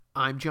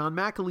I'm John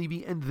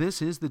McAlevey, and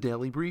this is the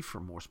Daily Brief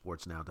from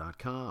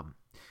moresportsnow.com.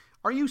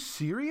 Are you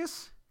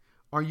serious?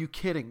 Are you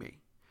kidding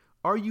me?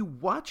 Are you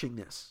watching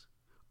this?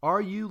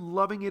 Are you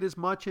loving it as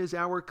much as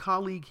our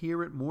colleague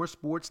here at More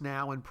Sports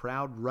Now and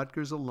proud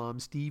Rutgers alum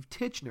Steve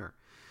Titchener?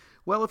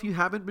 Well, if you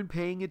haven't been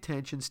paying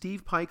attention,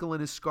 Steve Pikiell and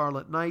his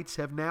Scarlet Knights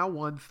have now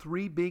won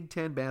 3 Big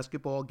Ten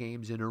basketball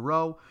games in a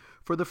row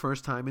for the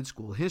first time in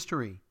school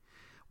history.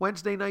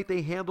 Wednesday night,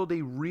 they handled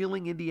a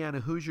reeling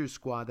Indiana Hoosiers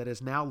squad that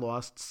has now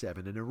lost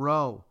 7 in a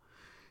row.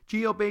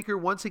 Geo Baker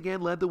once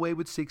again led the way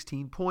with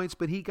 16 points,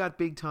 but he got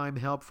big-time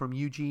help from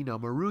Eugene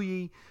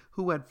Omoruyi,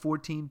 who had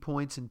 14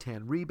 points and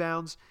 10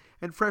 rebounds,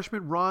 and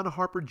freshman Ron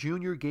Harper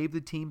Jr. gave the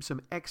team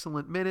some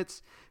excellent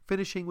minutes,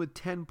 finishing with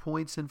 10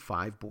 points and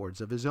 5 boards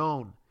of his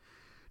own.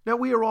 Now,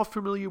 we are all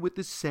familiar with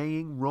the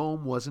saying,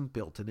 Rome wasn't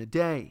built in a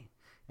day.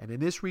 And in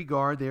this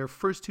regard, their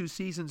first 2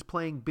 seasons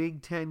playing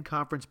Big Ten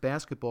Conference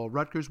basketball,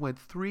 Rutgers went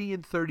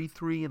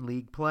 3-33 in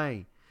league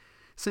play.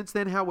 Since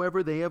then,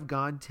 however, they have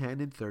gone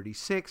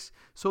 10-36,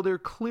 so they're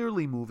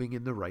clearly moving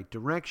in the right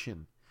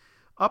direction.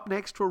 Up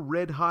next for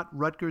red-hot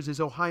Rutgers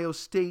is Ohio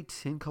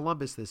State in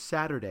Columbus this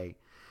Saturday.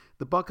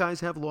 The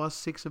Buckeyes have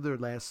lost 6 of their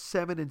last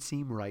 7 and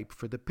seem ripe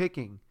for the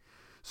picking.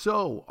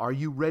 So, are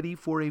you ready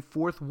for a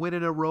 4th win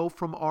in a row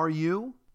from RU?